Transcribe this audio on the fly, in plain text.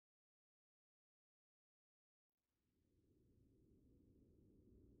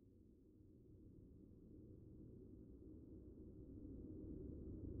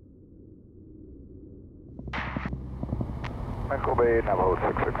Mickle Bay, Navajo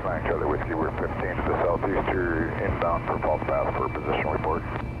 669, Charlie Whiskey, we're 15 to the southeast, you're inbound for false path for position report.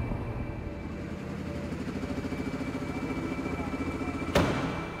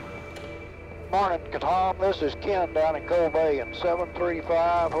 Morning, Tom. This is Ken down in Coal Bay in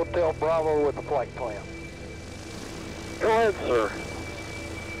 735 Hotel Bravo with the flight plan. Go ahead, sir.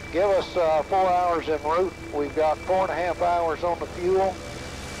 Give us 4 hours en route. We've got 4.5 hours on the fuel.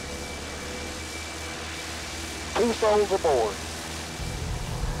 2 souls aboard.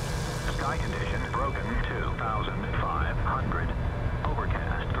 Sky conditions broken 2,500.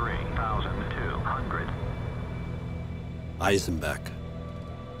 Overcast 3,200. Izembek.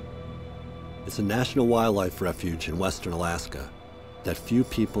 It's a national wildlife refuge in western Alaska that few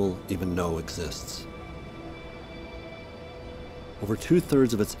people even know exists. Over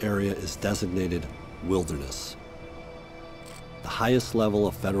 2/3 of its area is designated wilderness, the highest level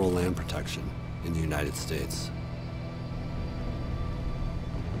of federal land protection in the United States.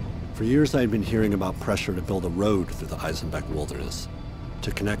 For years I had been hearing about pressure to build a road through the Izembek wilderness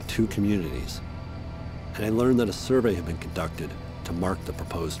to connect 2 communities, and I learned that a survey had been conducted to mark the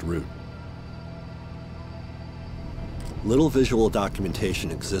proposed route. Little visual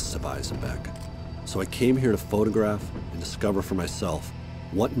documentation exists of Izembek, so I came here to photograph and discover for myself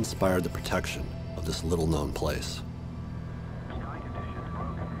what inspired the protection of this little-known place. Sky conditions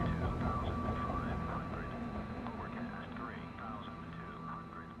broken 2,500. Overcast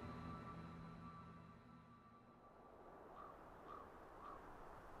 3,200.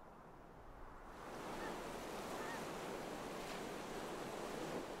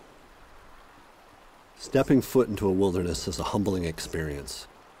 Stepping foot into a wilderness is a humbling experience,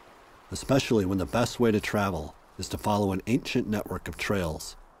 especially when the best way to travel is to follow an ancient network of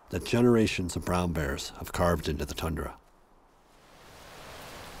trails that generations of brown bears have carved into the tundra.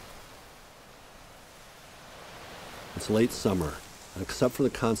 It's late summer, and except for the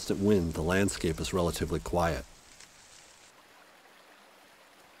constant wind, the landscape is relatively quiet.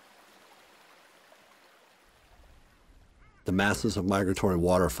 The masses of migratory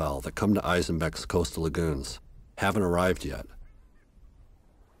waterfowl that come to Izembek's coastal lagoons haven't arrived yet.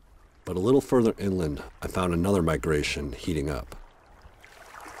 But a little further inland, I found another migration heating up.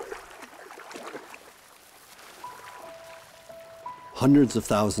 Hundreds of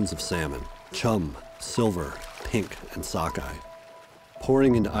thousands of salmon, chum, silver, pink, and sockeye,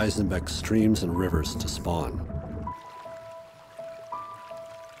 pouring into Izembek's streams and rivers to spawn.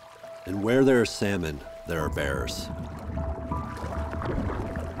 And where there are salmon, there are bears.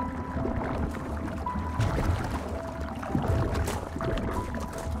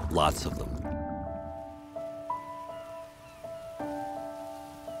 Lots of them.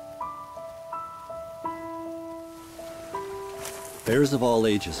 Bears of all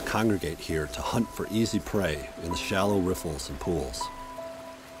ages congregate here to hunt for easy prey in the shallow riffles and pools.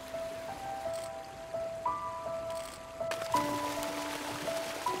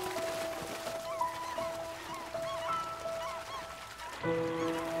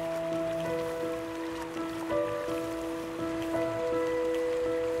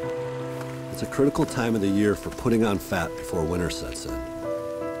 It's a critical time of the year for putting on fat before winter sets in.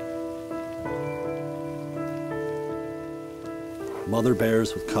 Mother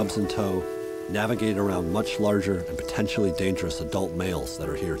bears with cubs in tow navigate around much larger and potentially dangerous adult males that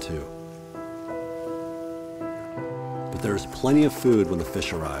are here too. But there is plenty of food when the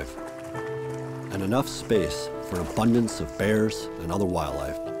fish arrive, and enough space for an abundance of bears and other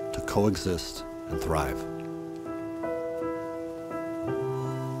wildlife to coexist and thrive.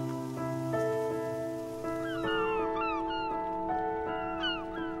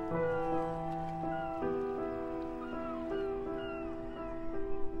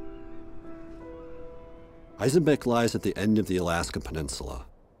 Izembek lies at the end of the Alaska Peninsula.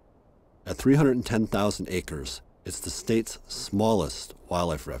 At 310,000 acres, it's the state's smallest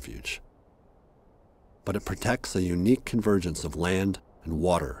wildlife refuge. But it protects a unique convergence of land and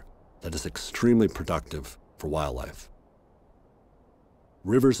water that is extremely productive for wildlife.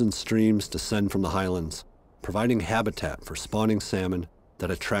 Rivers and streams descend from the highlands, providing habitat for spawning salmon that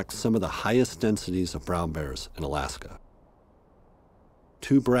attracts some of the highest densities of brown bears in Alaska.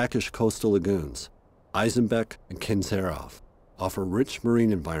 2 brackish coastal lagoons, Izembek and Kinzerov, offer rich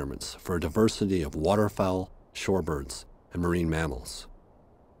marine environments for a diversity of waterfowl, shorebirds, and marine mammals.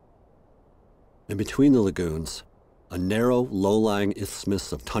 In between the lagoons, a narrow, low-lying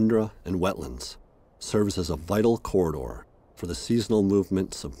isthmus of tundra and wetlands serves as a vital corridor for the seasonal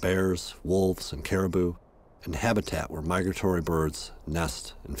movements of bears, wolves, and caribou, and habitat where migratory birds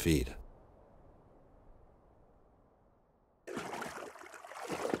nest and feed.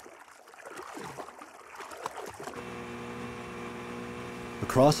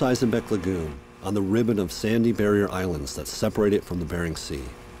 Across Izembek Lagoon, on the ribbon of sandy barrier islands that separate it from the Bering Sea,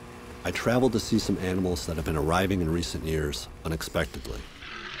 I traveled to see some animals that have been arriving in recent years unexpectedly.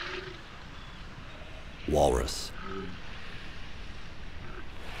 Walrus.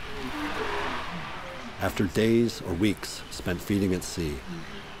 After days or weeks spent feeding at sea,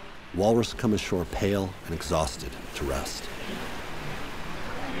 walrus come ashore pale and exhausted to rest.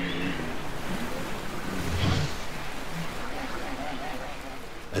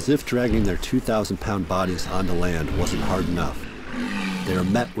 As if dragging their 2,000-pound bodies onto land wasn't hard enough, they are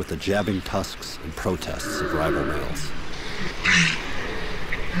met with the jabbing tusks and protests of rival males.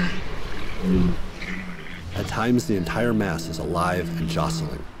 At times, the entire mass is alive and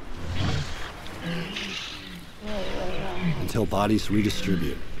jostling, until bodies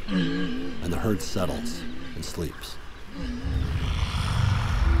redistribute and the herd settles and sleeps.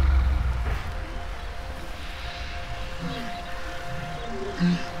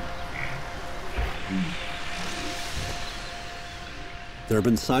 There have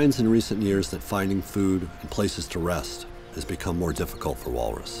been signs in recent years that finding food and places to rest has become more difficult for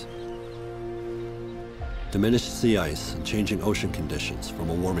walrus. Diminished sea ice and changing ocean conditions from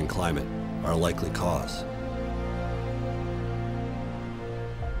a warming climate are a likely cause.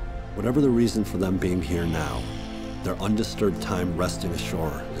 Whatever the reason for them being here now, their undisturbed time resting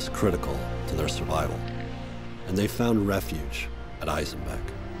ashore is critical to their survival, and they found refuge at Izembek.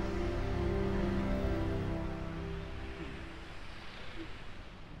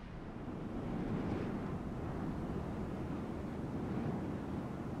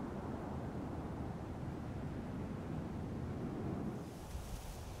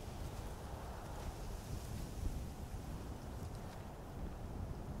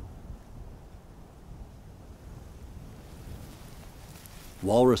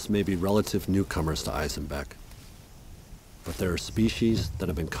 Walrus may be relative newcomers to Izembek, but there are species that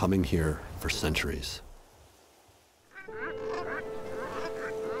have been coming here for centuries.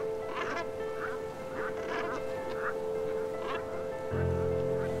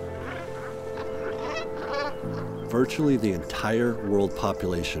 Virtually the entire world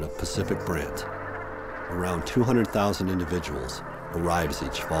population of Pacific Brant, around 200,000 individuals, arrives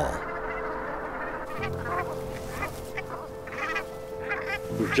each fall.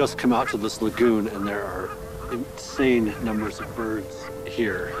 We've just come out to this lagoon and there are insane numbers of birds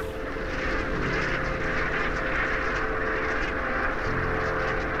here.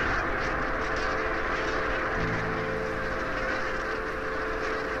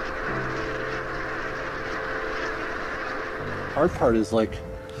 Hard part is like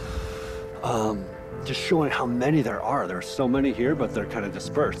just showing how many there are. There are so many here, but they're kind of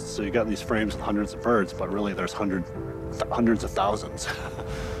dispersed. So you got these frames with hundreds of birds, but really there's hundreds of thousands.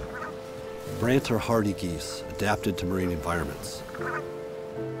 Brant are hardy geese, adapted to marine environments.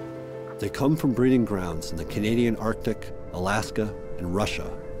 They come from breeding grounds in the Canadian Arctic, Alaska, and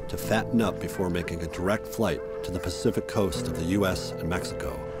Russia to fatten up before making a direct flight to the Pacific coast of the US and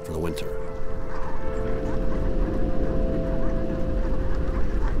Mexico for the winter.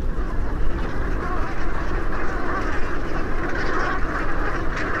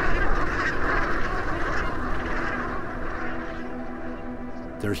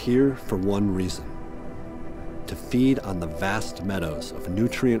 They're here for one reason: to feed on the vast meadows of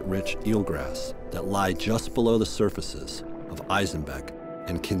nutrient-rich eelgrass that lie just below the surfaces of Izembek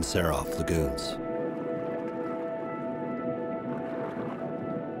and Kinseroff lagoons.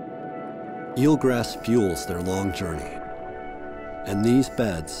 Eelgrass fuels their long journey, and these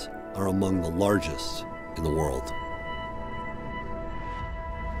beds are among the largest in the world.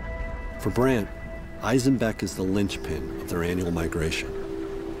 For Brant, Izembek is the linchpin of their annual migration.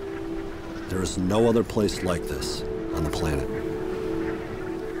 There is no other place like this on the planet.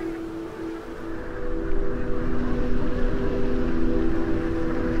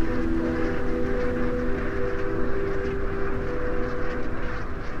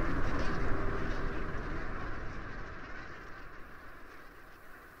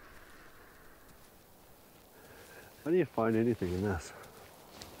 How do you find anything in this?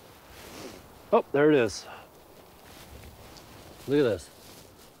 Oh, there it is. Look at this.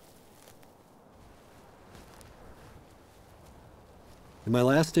 In my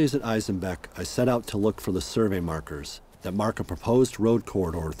last days at Izembek, I set out to look for the survey markers that mark a proposed road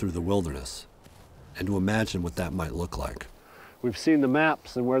corridor through the wilderness, and to imagine what that might look like. We've seen the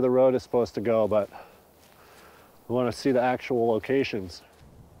maps and where the road is supposed to go, but we want to see the actual locations.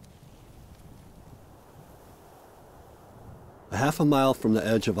 A half a mile from the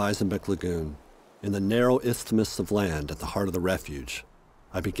edge of Izembek Lagoon, in the narrow isthmus of land at the heart of the refuge,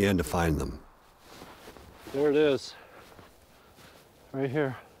 I began to find them. There it is. Right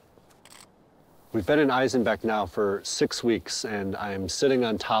here. We've been in Izembek now for 6 weeks, and I'm sitting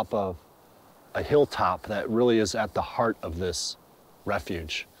on top of a hilltop that really is at the heart of this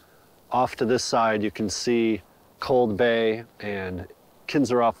refuge. Off to this side, you can see Cold Bay and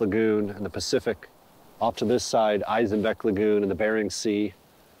Kinzeroff Lagoon and the Pacific. Off to this side, Izembek Lagoon and the Bering Sea.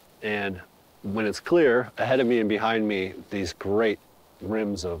 And when it's clear, ahead of me and behind me, these great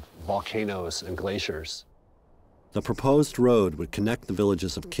rims of volcanoes and glaciers. The proposed road would connect the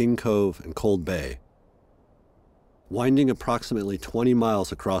villages of King Cove and Cold Bay. Winding approximately 20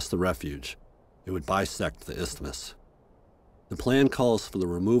 miles across the refuge, it would bisect the isthmus. The plan calls for the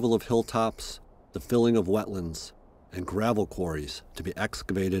removal of hilltops, the filling of wetlands, and gravel quarries to be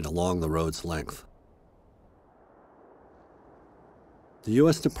excavated along the road's length. The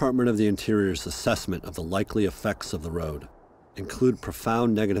U.S. Department of the Interior's assessment of the likely effects of the road include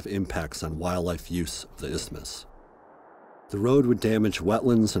profound negative impacts on wildlife use of the isthmus. The road would damage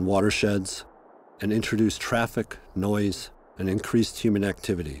wetlands and watersheds and introduce traffic, noise, and increased human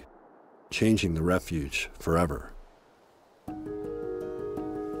activity, changing the refuge forever.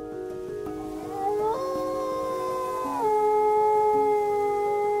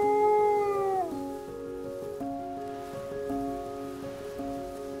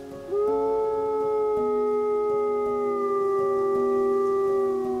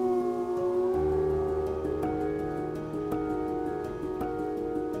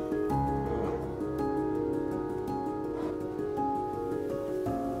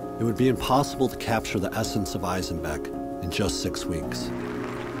 It would be impossible to capture the essence of Izembek in just 6 weeks.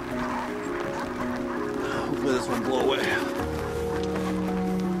 Hopefully this won't blow away.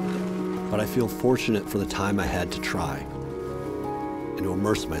 But I feel fortunate for the time I had to try and to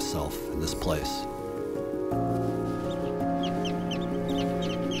immerse myself in this place.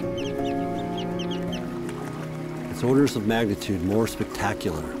 It's orders of magnitude more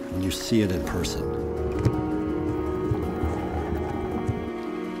spectacular when you see it in person.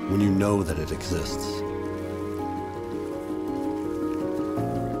 When you know that it exists.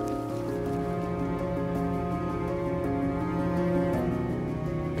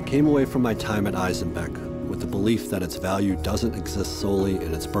 I came away from my time at Izembek with the belief that its value doesn't exist solely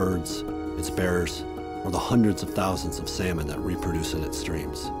in its birds, its bears, or the hundreds of thousands of salmon that reproduce in its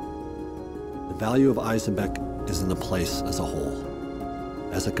streams. The value of Izembek is in the place as a whole,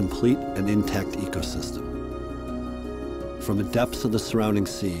 as a complete and intact ecosystem. From the depths of the surrounding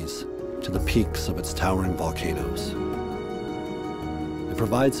seas to the peaks of its towering volcanoes. It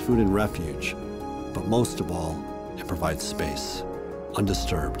provides food and refuge, but most of all, it provides space,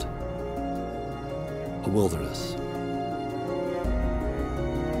 undisturbed. A wilderness.